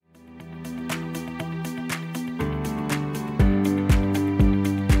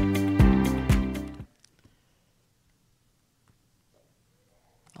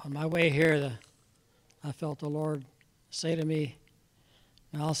my way here, I felt the Lord say to me,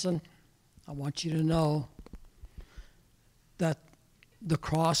 Nelson, I want you to know that the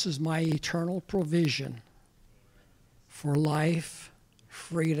cross is my eternal provision for life,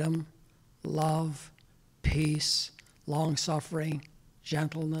 freedom, love, peace, long-suffering,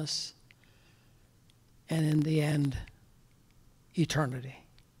 gentleness, and in the end, eternity.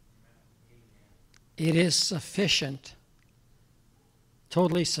 It is sufficient,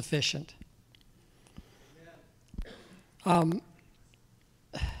 totally sufficient.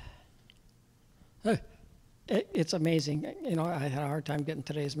 It's amazing. You know, I had a hard time getting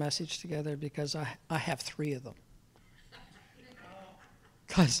today's message together because I have 3 of them.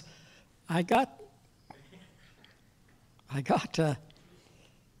 Because I got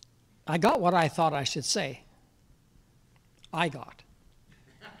what I thought I should say. And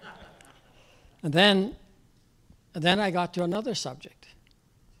then I got to another subject.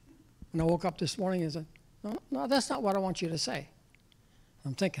 And I woke up this morning and said, no, that's not what I want you to say.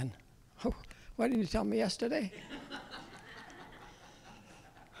 I'm thinking, oh, why didn't you tell me yesterday?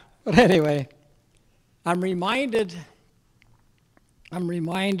 But anyway, I'm reminded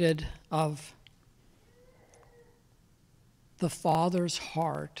of the Father's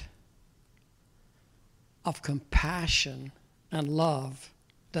heart of compassion and love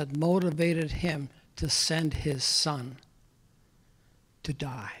that motivated him to send his Son to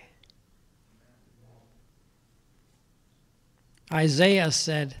die. Isaiah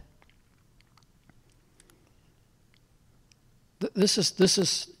said, this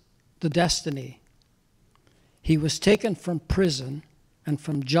is the destiny. He was taken from prison and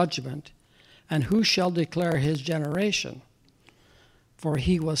from judgment, and who shall declare his generation? For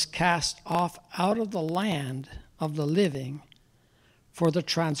he was cast off out of the land of the living, for the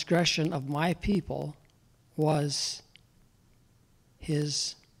transgression of my people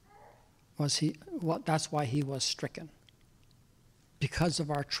that's why he was stricken. Because of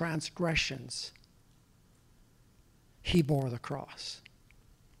our transgressions, he bore the cross.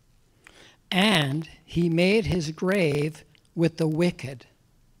 And he made his grave with the wicked.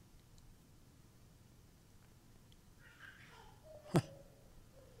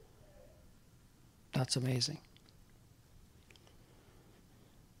 That's amazing.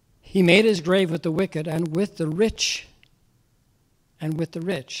 He made his grave with the wicked and with the rich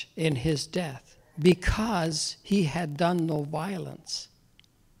in his death, because he had done no violence.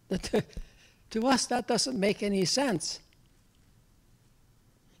 To us, that doesn't make any sense.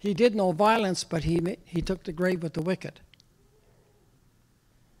 He did no violence, but he took the grave with the wicked.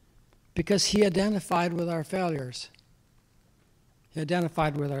 Because he identified with our failures. He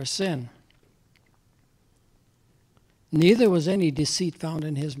identified with our sin. Neither was any deceit found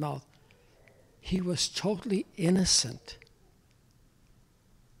in his mouth. He was totally innocent.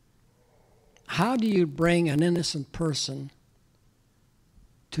 How do you bring an innocent person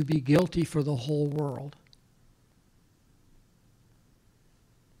to be guilty for the whole world?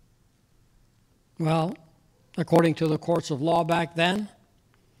 Well, according to the courts of law back then,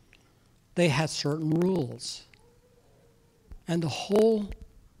 they had certain rules. And the whole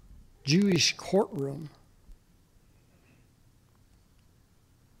Jewish courtroom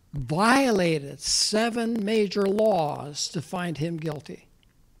violated 7 major laws to find him guilty.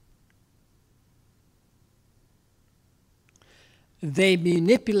 They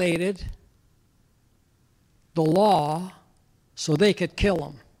manipulated the law so they could kill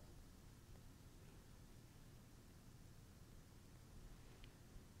him.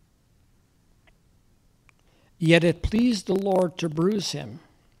 Yet it pleased the Lord to bruise him.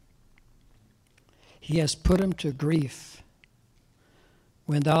 He has put him to grief.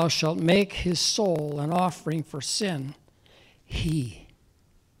 When thou shalt make his soul an offering for sin,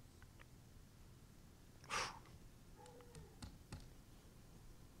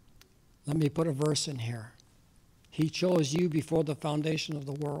 Let me put a verse in here. He chose you before the foundation of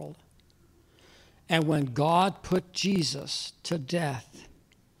the world. And when God put Jesus to death,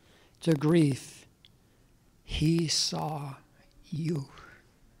 to grief, he saw you.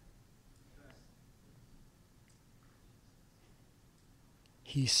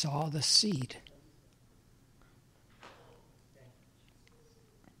 He saw the seed.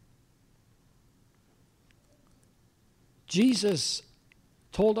 Jesus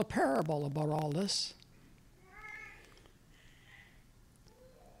told a parable about all this.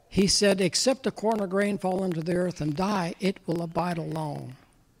 He said, except a corn of grain fall into the earth and die, it will abide alone.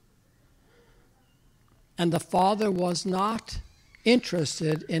 And the Father was not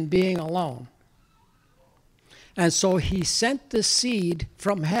interested in being alone. And so he sent the seed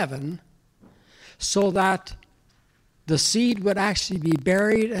from heaven so that the seed would actually be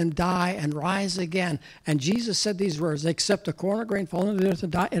buried and die and rise again. And Jesus said these words, except the corn of grain fall into the earth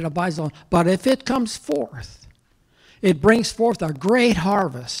and die, it abides alone. But if it comes forth, it brings forth a great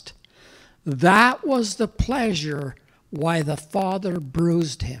harvest. That was the pleasure why the Father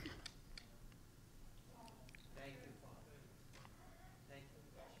bruised him.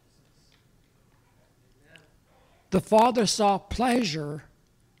 The Father saw pleasure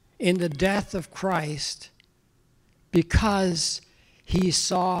in the death of Christ because he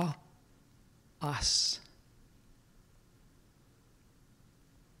saw us.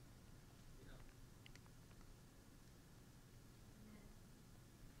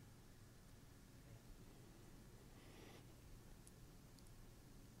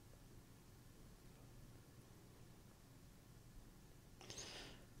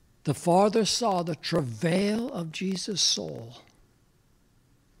 The Father saw the travail of Jesus' soul,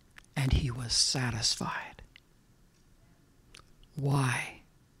 and he was satisfied. Why?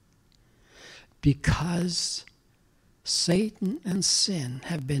 Because Satan and sin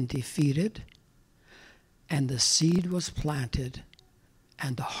have been defeated, and the seed was planted,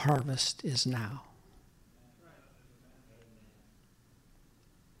 and the harvest is now.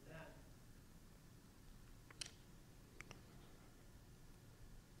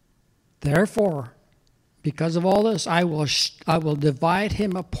 Therefore, because of all this, I will divide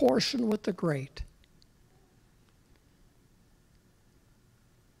him a portion with the great.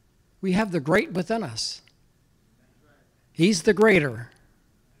 We have the great within us. He's the greater.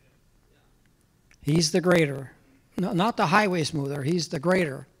 He's the greater. No, not the highway smoother. He's the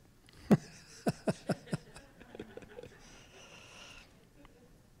greater.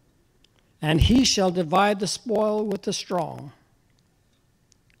 And he shall divide the spoil with the strong.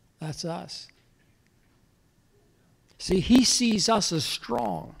 That's us. See, he sees us as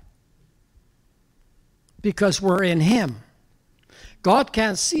strong because we're in him. God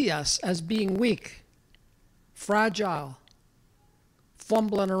can't see us as being weak, fragile,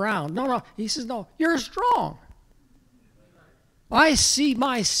 fumbling around. No. He says, no, you're strong. I see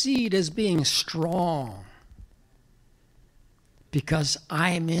my seed as being strong because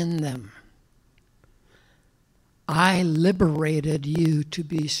I'm in them. I liberated you to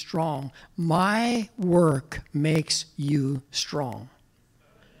be strong. My work makes you strong.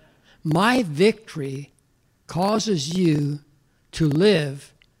 My victory causes you to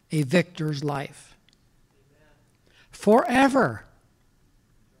live a victor's life. Forever.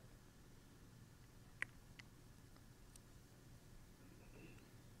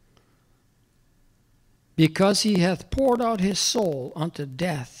 Because he hath poured out his soul unto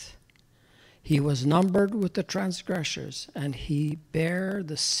death, he was numbered with the transgressors, and he bare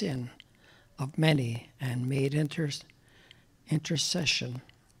the sin of many and made intercession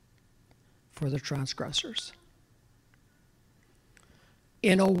for the transgressors.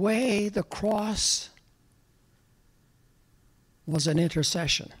 In a way, the cross was an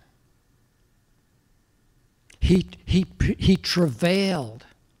intercession. He travailed.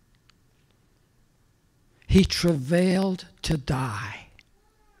 He travailed to die.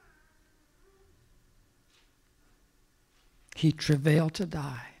 He travailed to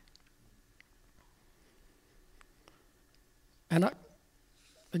die. And I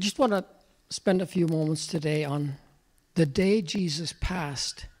just want to spend a few moments today on the day Jesus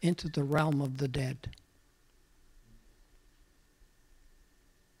passed into the realm of the dead.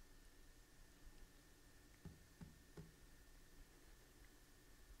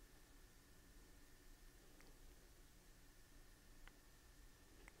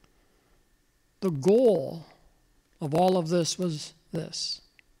 The goal of all of this was this: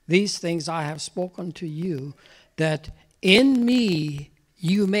 these things I have spoken to you, that in me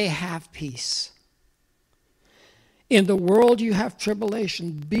you may have peace. In the world you have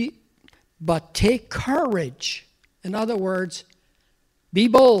tribulation, but take courage. In other words, be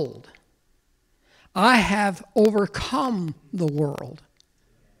bold. I have overcome the world.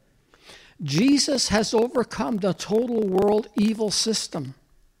 Jesus has overcome the total world evil system.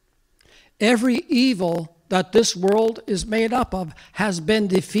 Every evil that this world is made up of has been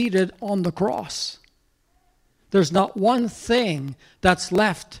defeated on the cross. There's not one thing that's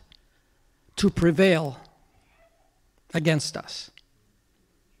left to prevail against us.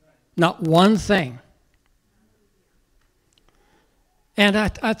 Not one thing. And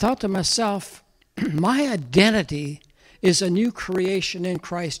I thought to myself, my identity is a new creation in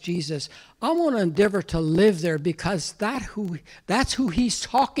Christ Jesus. I want to endeavor to live there because that's who he's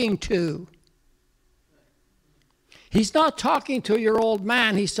talking to. He's not talking to your old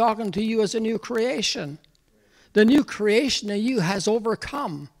man. He's talking to you as a new creation. The new creation in you has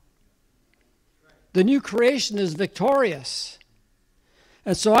overcome. The new creation is victorious.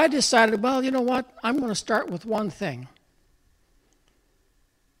 And so I decided, well, you know what? I'm going to start with one thing.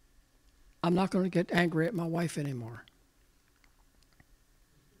 I'm not going to get angry at my wife anymore.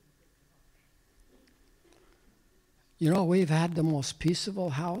 You know, we've had the most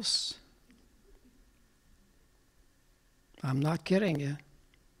peaceable house. I'm not kidding you.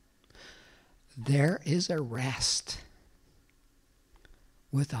 There is a rest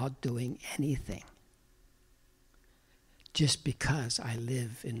without doing anything, just because I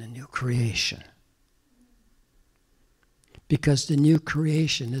live in the new creation. Because the new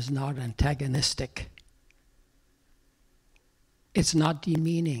creation is not antagonistic. It's not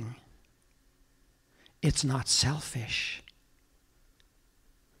demeaning. It's not selfish.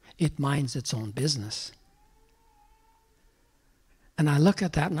 It minds its own business. And I look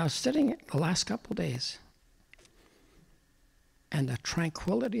at that, and I was sitting the last couple of days, and the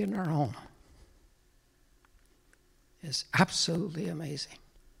tranquility in our home is absolutely amazing.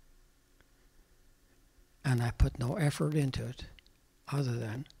 And I put no effort into it other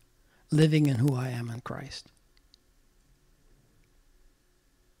than living in who I am in Christ.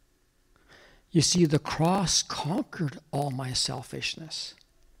 You see, the cross conquered all my selfishness.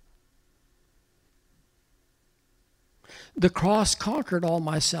 The cross conquered all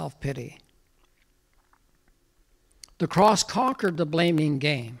my self-pity. The cross conquered the blaming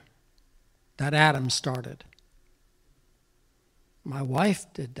game that Adam started. My wife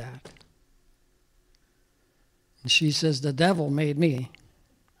did that. And she says, the devil made me.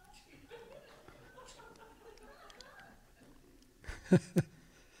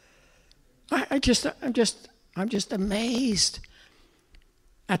 I'm just amazed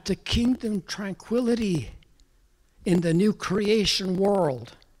at the kingdom tranquility in the new creation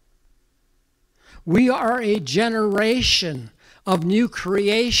world. We are a generation of new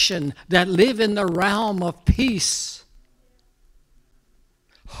creation that live in the realm of peace,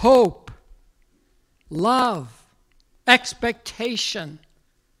 hope, love, expectation,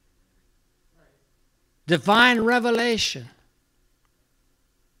 divine revelation.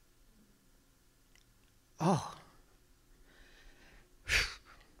 Oh,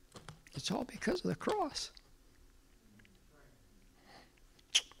 it's all because of the cross.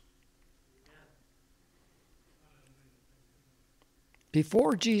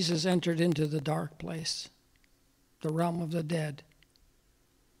 Before Jesus entered into the dark place, the realm of the dead,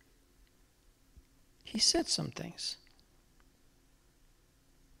 he said some things.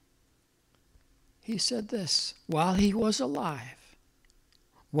 He said this, while he was alive,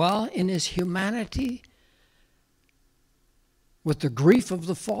 while in his humanity, with the grief of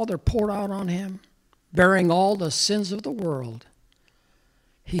the Father poured out on him, bearing all the sins of the world,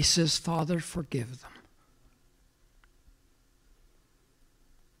 he says, Father, forgive them.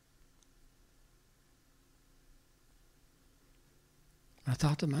 I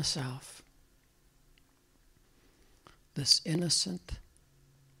thought to myself, this innocent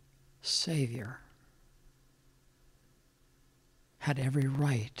Savior had every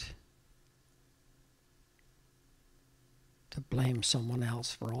right to blame someone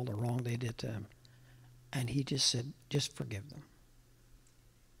else for all the wrong they did to him. And he just said, just forgive them.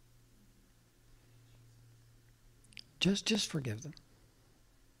 Just forgive them.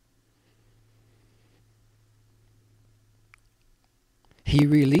 He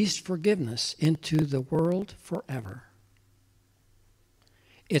released forgiveness into the world forever.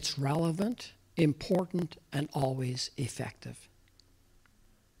 It's relevant, important, and always effective.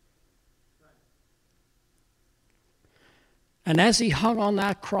 And as he hung on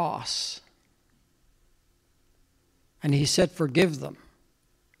that cross, and he said, forgive them,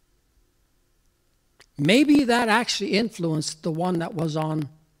 maybe that actually influenced the one that was on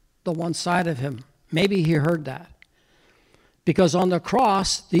the one side of him. Maybe he heard that. Because on the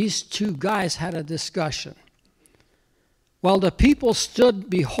cross, these two guys had a discussion. While the people stood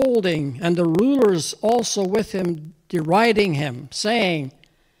beholding, and the rulers also with him, deriding him, saying,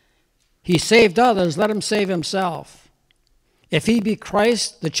 he saved others, let him save himself. If he be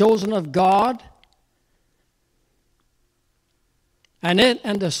Christ, the chosen of God. And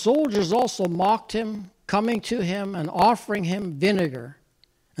the soldiers also mocked him, coming to him and offering him vinegar,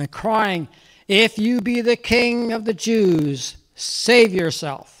 and crying, if you be the King of the Jews, save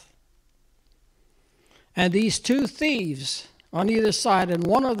yourself. And these two thieves on either side, and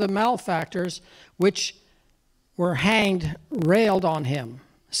one of the malefactors which were hanged, railed on him,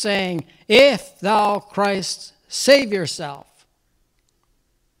 saying, if thou Christ, save yourself.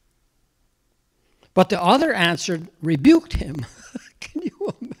 But the other answered, rebuked him. Can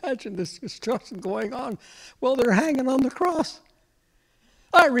you imagine this discussion going on while they're hanging on the cross?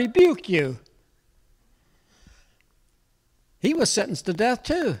 I rebuke you. He was sentenced to death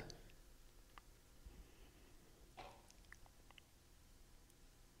too.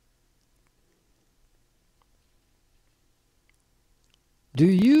 Do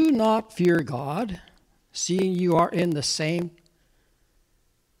you not fear God, seeing you are in the same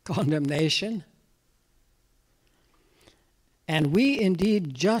condemnation? And we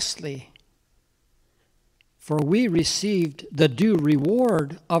indeed justly, for we received the due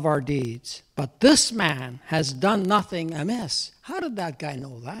reward of our deeds. But this man has done nothing amiss. How did that guy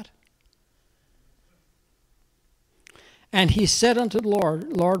know that? And he said unto the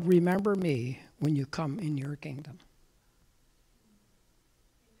Lord, Lord, remember me when you come in your kingdom.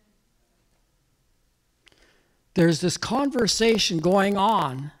 There's this conversation going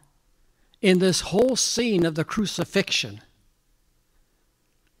on in this whole scene of the crucifixion.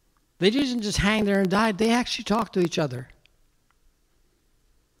 They didn't just hang there and die. They actually talked to each other.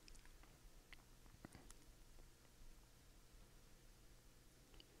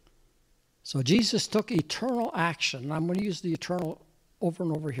 So Jesus took eternal action. I'm going to use the eternal over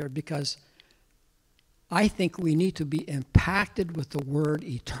and over here because I think we need to be impacted with the word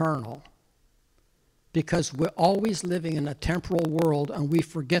eternal, because we're always living in a temporal world and we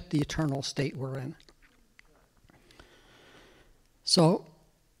forget the eternal state we're in. So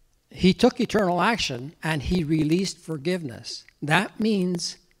he took eternal action and he released forgiveness. That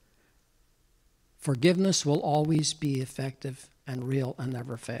means forgiveness will always be effective and real and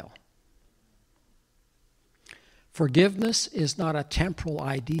never fail. Forgiveness is not a temporal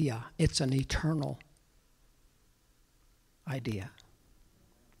idea, it's an eternal idea.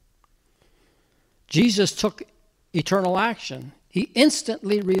 Jesus took eternal action. He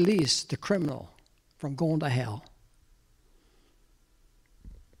instantly released the criminal from going to hell.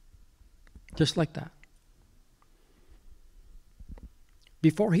 Just like that.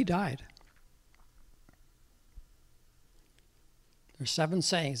 Before he died. There's 7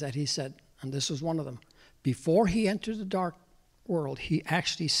 sayings that he said, and this was one of them. Before he entered the dark world, he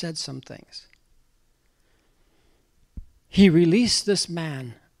actually said some things. He released this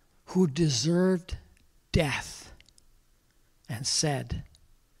man who deserved death and said,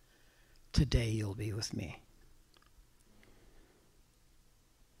 today you'll be with me.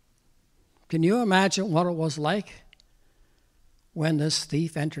 Can you imagine what it was like when this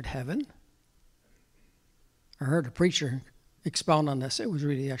thief entered heaven? I heard a preacher expound on this. It was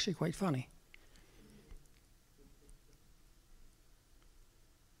really actually quite funny.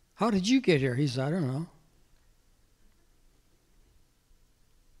 How did you get here? He said, I don't know.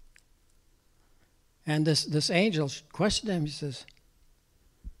 And this angel questioned him. He says,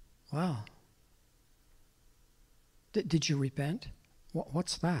 wow, did you repent?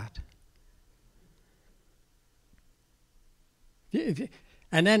 What's that?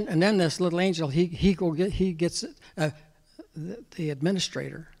 And then this little angel, he gets the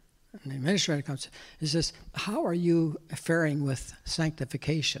administrator. And the administrator comes, he says, how are you faring with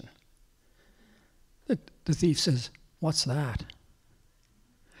sanctification? The thief says, what's that?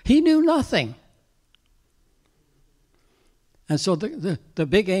 He knew nothing. And so the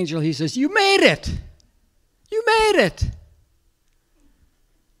big angel, he says, you made it. You made it.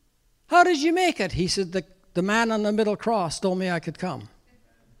 How did you make it? He said, the man on the middle cross told me I could come.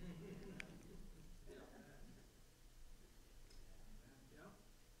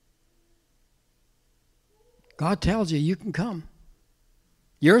 God tells you you can come.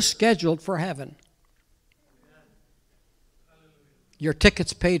 You're scheduled for heaven. Your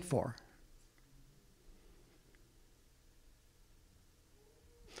ticket's paid for.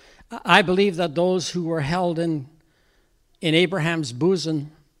 I believe that those who were held in Abraham's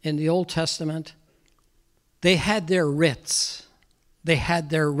bosom in the Old Testament, they had their writs. They had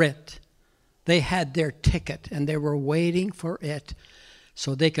their writ. They had their ticket, and they were waiting for it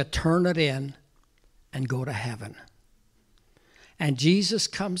so they could turn it in and go to heaven. And Jesus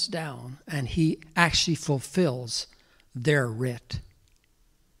comes down, and he actually fulfills their writ.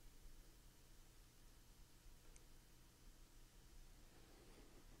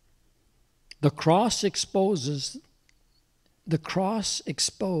 The cross exposed the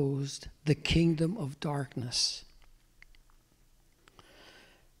kingdom of darkness.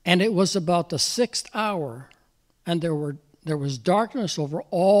 And it was about the 6th hour, and there was darkness over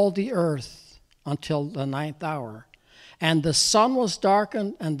all the earth until the 9th hour. And the sun was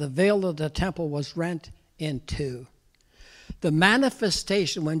darkened, and the veil of the temple was rent in two. The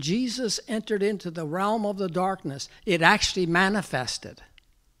manifestation, when Jesus entered into the realm of the darkness, it actually manifested.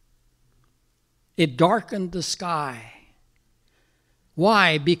 It darkened the sky.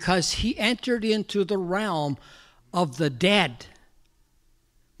 Why? Because he entered into the realm of the dead.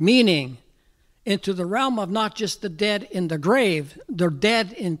 Meaning, into the realm of not just the dead in the grave, they're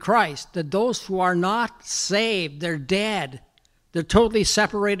dead in Christ. That those who are not saved, they're dead. They're totally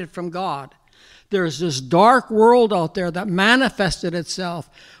separated from God. There's this dark world out there that manifested itself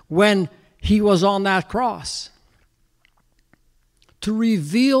when he was on that cross to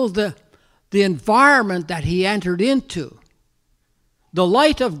reveal the environment that he entered into. The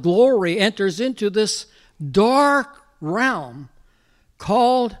light of glory enters into this dark realm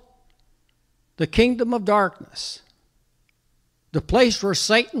called the kingdom of darkness, the place where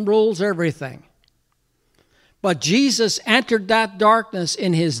Satan rules everything. But Jesus entered that darkness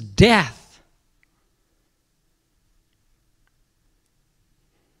in his death.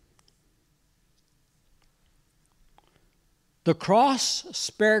 The cross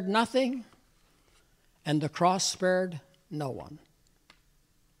spared nothing, and the cross spared no one.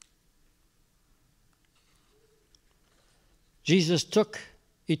 Jesus took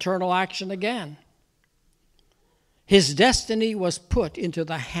eternal action again. His destiny was put into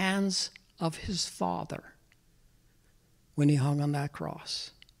the hands of his Father when he hung on that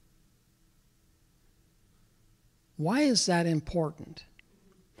cross. Why is that important?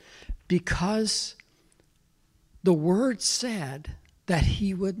 Because the Word said that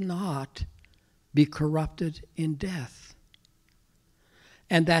he would not be corrupted in death,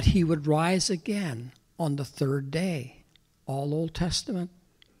 and that he would rise again on the third day. All Old Testament.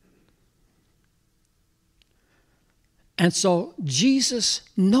 And so Jesus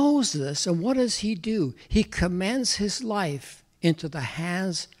knows this, and what does he do? He commends his life into the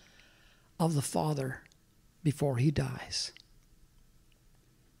hands of the Father before he dies.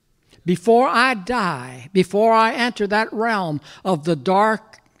 Before I die, before I enter that realm of the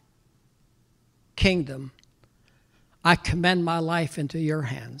dark kingdom, I commend my life into your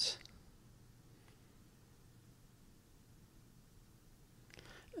hands.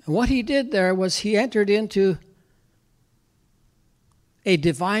 And what he did there was he entered into a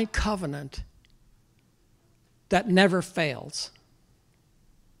divine covenant that never fails.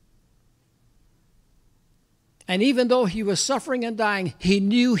 And even though he was suffering and dying, he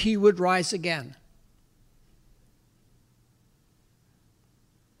knew he would rise again.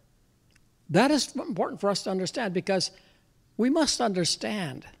 That is important for us to understand, because we must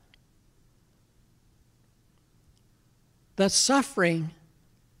understand that suffering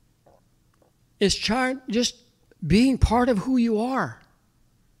is just being part of who you are.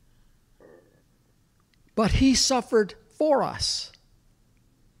 But he suffered for us.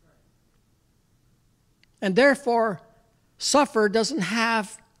 And therefore, suffer doesn't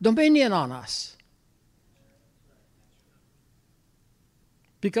have dominion on us.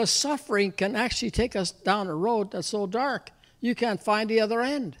 Because suffering can actually take us down a road that's so dark, you can't find the other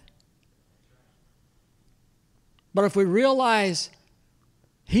end. But if we realize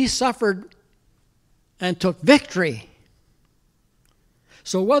he suffered and took victory,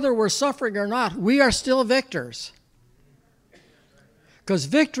 so whether we're suffering or not, we are still victors. Because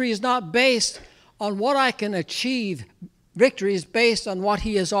victory is not based on what I can achieve. Victory is based on what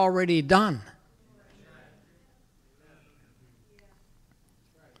he has already done.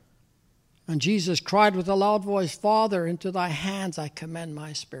 And Jesus cried with a loud voice, Father, into thy hands I commend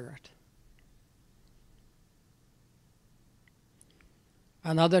my spirit.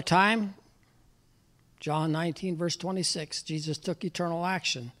 Another time, John 19, verse 26, Jesus took eternal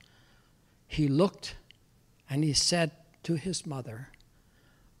action. He looked and he said to his mother,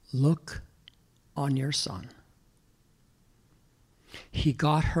 look on your son. He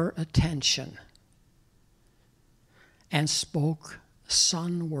got her attention and spoke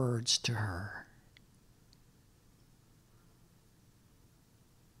son words to her.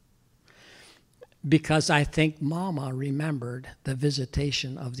 Because I think Mama remembered the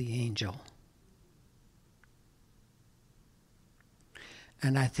visitation of the angel.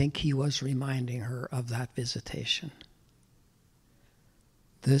 And I think he was reminding her of that visitation.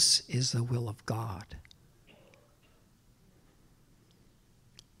 This is the will of God.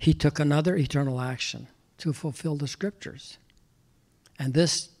 He took another eternal action to fulfill the scriptures. And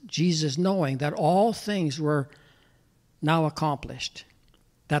this, Jesus, knowing that all things were now accomplished,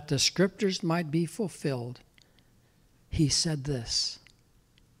 that the scriptures might be fulfilled, he said this,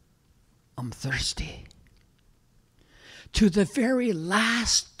 I'm thirsty. To the very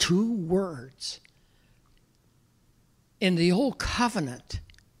last two words in the Old Covenant,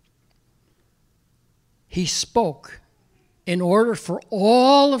 he spoke in order for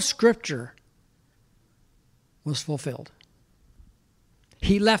all of Scripture was fulfilled.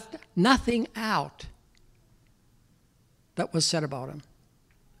 He left nothing out that was said about him.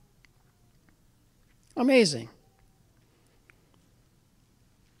 Amazing.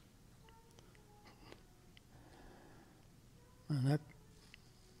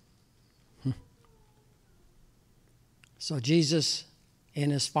 So Jesus,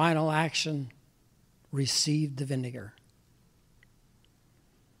 in his final action, received the vinegar.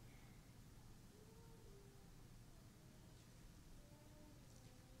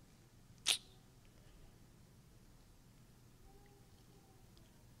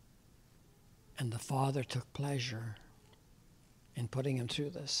 And the Father took pleasure in putting him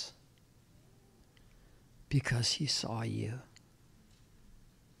through this because he saw you.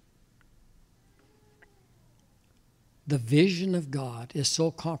 The vision of God is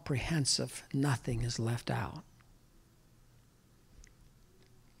so comprehensive, nothing is left out.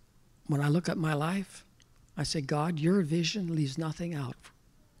 When I look at my life, I say, God, your vision leaves nothing out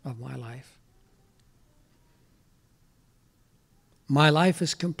of my life. My life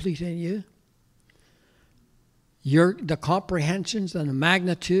is complete in you. The comprehensions and the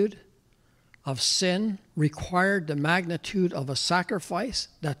magnitude of sin required the magnitude of a sacrifice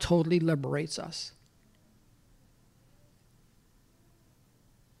that totally liberates us.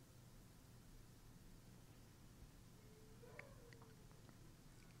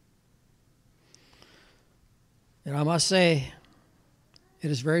 And I must say, it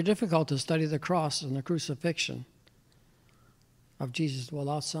is very difficult to study the cross and the crucifixion of Jesus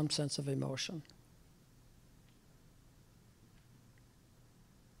without some sense of emotion.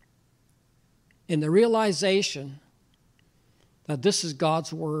 In the realization that this is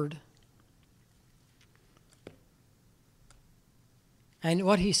God's word, and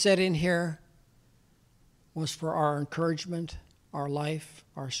what he said in here was for our encouragement, our life,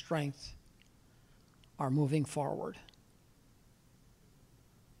 our strength, our moving forward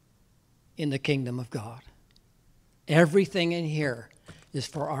in the kingdom of God. Everything in here is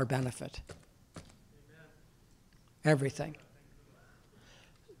for our benefit. Everything.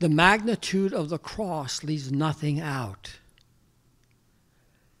 The magnitude of the cross leaves nothing out.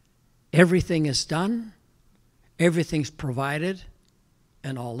 Everything is done, everything's provided,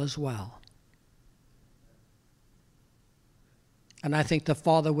 and all is well. And I think the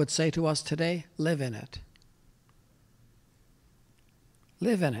Father would say to us today, live in it.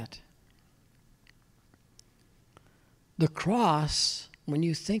 Live in it. The cross, when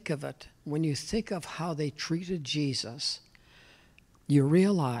you think of it, when you think of how they treated Jesus, you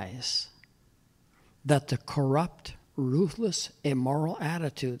realize that the corrupt, ruthless, immoral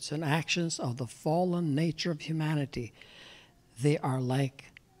attitudes and actions of the fallen nature of humanity, they are like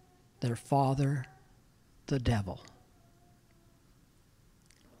their father, the devil.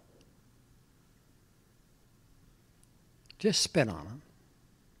 Just spit on him.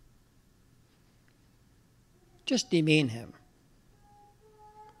 Just demean him.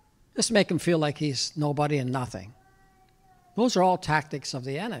 Just make him feel like he's nobody and nothing. Those are all tactics of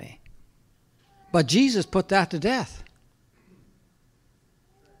the enemy. But Jesus put that to death.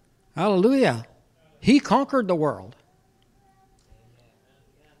 Hallelujah. He conquered the world.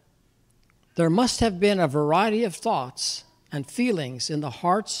 There must have been a variety of thoughts and feelings in the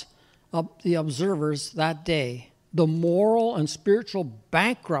hearts of the observers that day. The moral and spiritual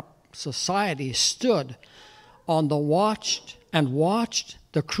bankrupt society stood on the watched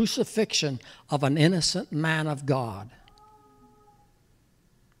the crucifixion of an innocent man of God.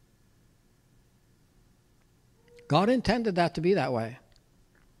 God intended that to be that way.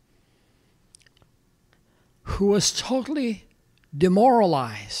 Who was totally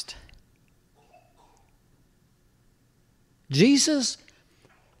demoralized. Jesus,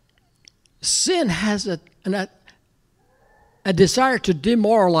 sin has a desire to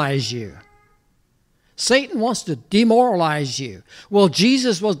demoralize you. Satan wants to demoralize you. Well,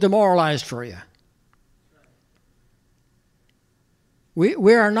 Jesus was demoralized for you.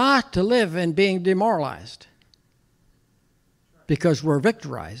 We are not to live in being demoralized because we're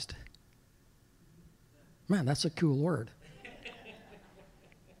victorized. Man, that's a cool word.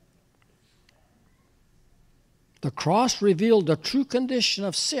 The cross revealed the true condition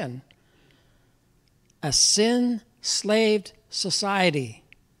of sin, a sin-slaved society,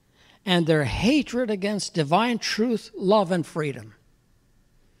 and their hatred against divine truth, love, and freedom.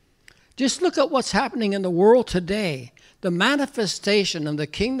 Just look at what's happening in the world today. The manifestation of the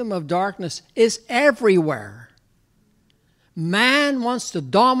kingdom of darkness is everywhere. Man wants to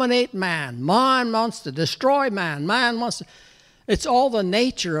dominate man. Man wants to destroy man. It's all the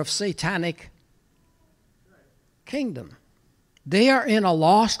nature of satanic kingdom. They are in a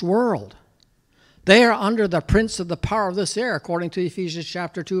lost world. They are under the prince of the power of this air, according to Ephesians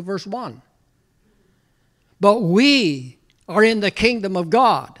chapter 2, verse 1. But we are in the kingdom of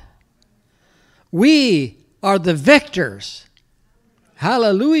God. We are the victors.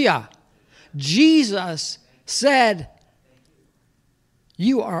 Hallelujah. Jesus said,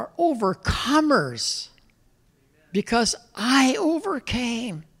 You are overcomers because I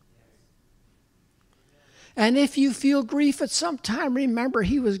overcame. And if you feel grief at some time, remember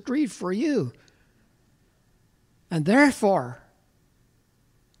he was grieved for you. And therefore,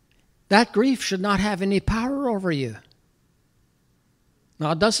 that grief should not have any power over you.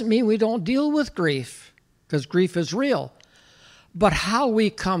 Now, it doesn't mean we don't deal with grief, because grief is real. But how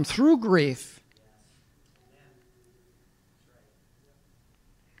we come through grief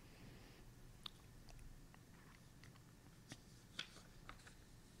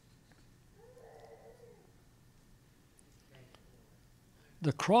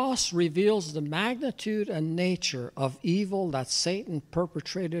the cross reveals the magnitude and nature of evil that Satan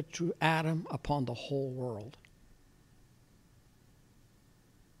perpetrated through Adam upon the whole world.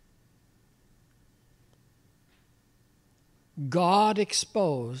 God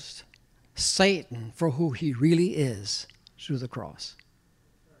exposed Satan for who he really is through the cross.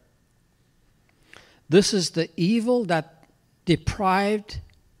 This is the evil that deprived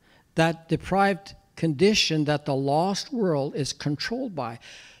condition that the lost world is controlled by.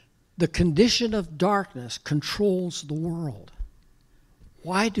 The condition of darkness controls the world.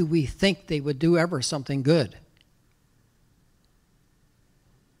 Why do we think they would do ever something good?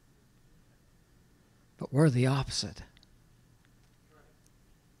 But we're the opposite.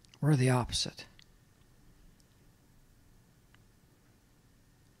 We're the opposite.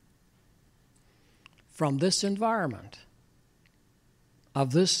 From this environment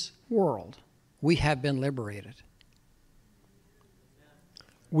of this world, we have been liberated.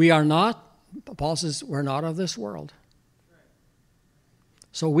 We are not, Paul says, we're not of this world.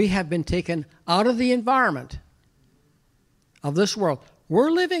 So we have been taken out of the environment of this world.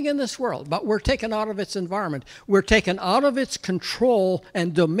 We're living in this world, but we're taken out of its environment. We're taken out of its control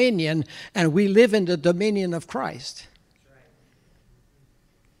and dominion, and we live in the dominion of Christ.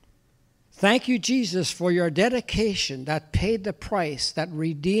 Thank you, Jesus, for your dedication that paid the price, that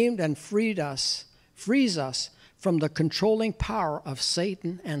redeemed and frees us from the controlling power of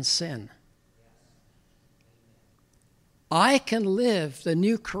Satan and sin. I can live the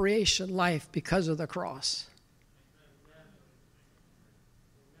new creation life because of the cross.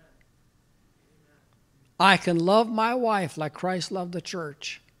 I can love my wife like Christ loved the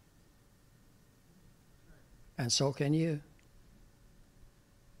church. And so can you.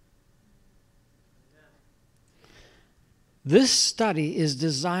 This study is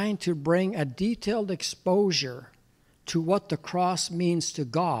designed to bring a detailed exposure to what the cross means to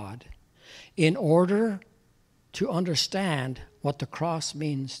God in order to understand what the cross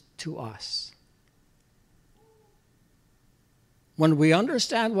means to us. When we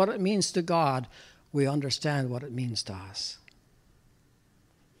understand what it means to God, we understand what it means to us.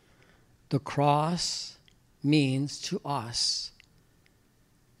 The cross means to us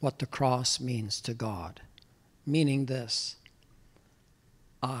what the cross means to God. Meaning this: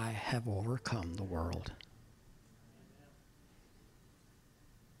 I have overcome the world.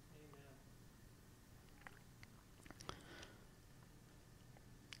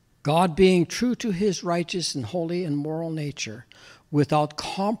 God, being true to his righteous and holy and moral nature, without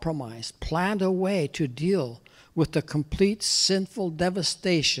compromise, planned a way to deal with the complete sinful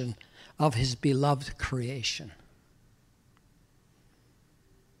devastation of his beloved creation.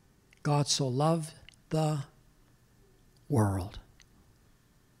 God so loved the world.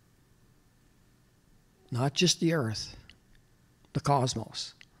 Not just the earth, the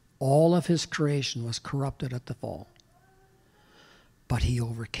cosmos. All of his creation was corrupted at the fall. But he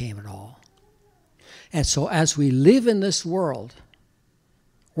overcame it all. And so as we live in this world,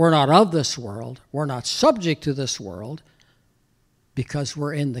 we're not of this world, we're not subject to this world, because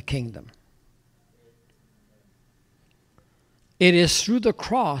we're in the kingdom. It is through the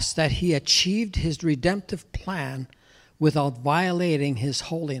cross that he achieved his redemptive plan without violating his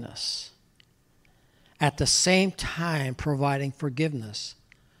holiness, at the same time providing forgiveness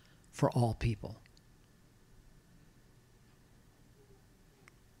for all people.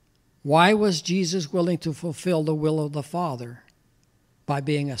 Why was Jesus willing to fulfill the will of the Father by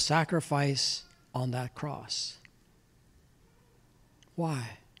being a sacrifice on that cross?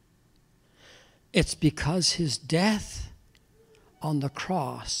 Why? It's because his death on the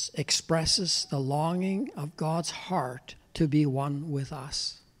cross expresses the longing of God's heart to be one with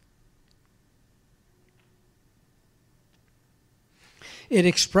us. It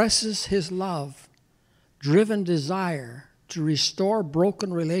expresses his love-driven desire to restore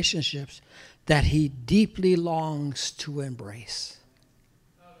broken relationships that he deeply longs to embrace.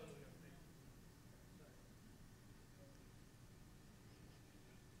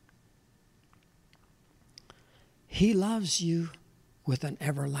 He loves you with an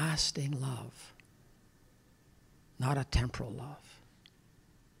everlasting love, not a temporal love.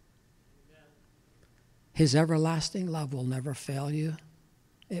 His everlasting love will never fail you.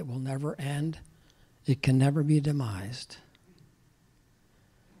 It will never end. It can never be demised.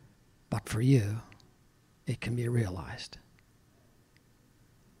 But for you, it can be realized.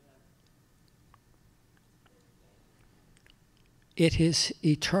 It is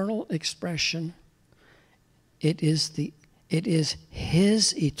eternal expression. It is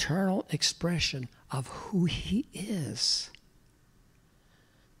his eternal expression of who he is.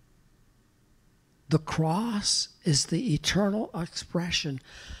 The cross is the eternal expression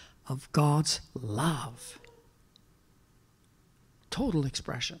of God's love. Total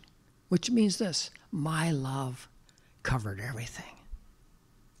expression. Which means this: my love covered everything.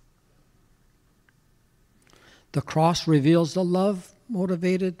 The cross reveals the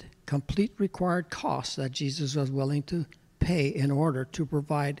love-motivated, complete required cost that Jesus was willing to pay in order to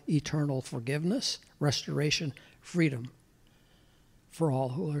provide eternal forgiveness, restoration, freedom for all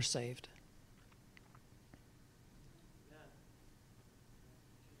who are saved.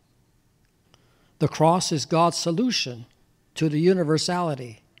 The cross is God's solution to the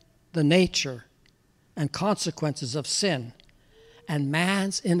universality, the nature, and consequences of sin, and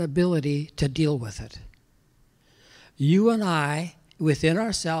man's inability to deal with it. You and I, within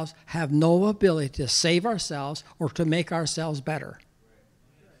ourselves, have no ability to save ourselves or to make ourselves better.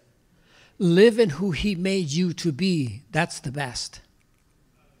 Live in who he made you to be. That's the best.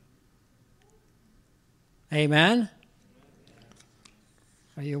 Amen?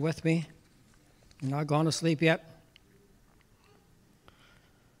 Are you with me? You're not going to sleep yet?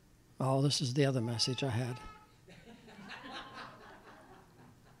 Oh, this is the other message I had.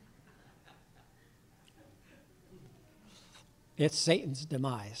 It's Satan's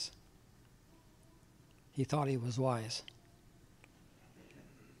demise. He thought he was wise.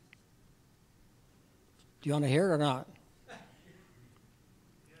 Do you want to hear it or not?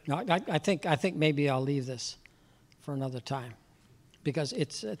 No, I think maybe I'll leave this for another time, because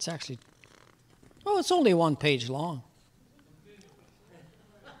it's actually, it's only one page long.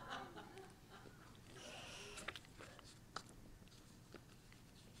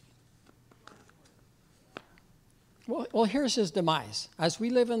 Well, here's his demise. As we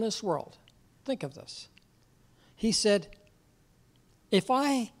live in this world, think of this. He said, if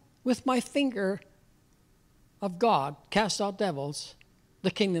I, with my finger of God, cast out devils,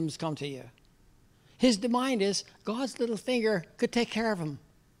 the kingdoms come to you. His demise is God's little finger could take care of them,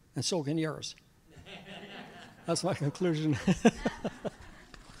 and so can yours. That's my conclusion.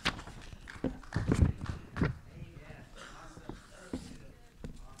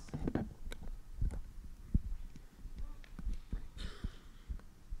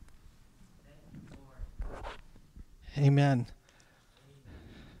 Amen.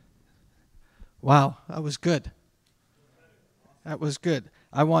 Wow, that was good. That was good.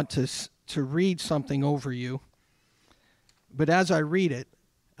 I want to read something over you. But as I read it,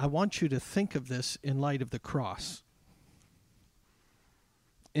 I want you to think of this in light of the cross.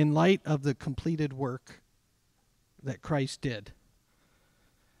 In light of the completed work that Christ did.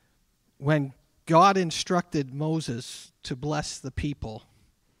 When God instructed Moses to bless the people,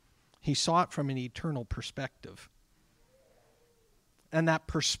 he saw it from an eternal perspective. And that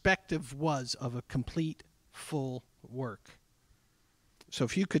perspective was of a complete, full work. So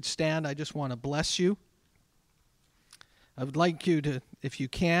if you could stand, I just want to bless you. I would like you to, if you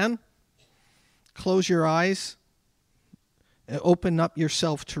can, close your eyes, and open up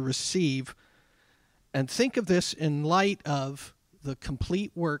yourself to receive, and think of this in light of the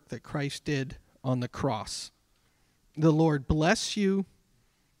complete work that Christ did on the cross. The Lord bless you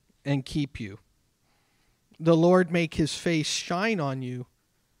and keep you. The Lord make his face shine on you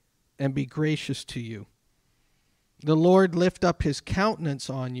and be gracious to you. The Lord lift up his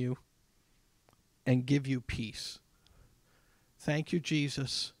countenance on you and give you peace. Thank you,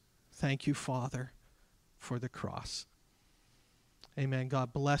 Jesus. Thank you, Father, for the cross. Amen.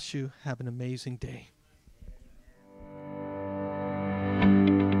 God bless you. Have an amazing day.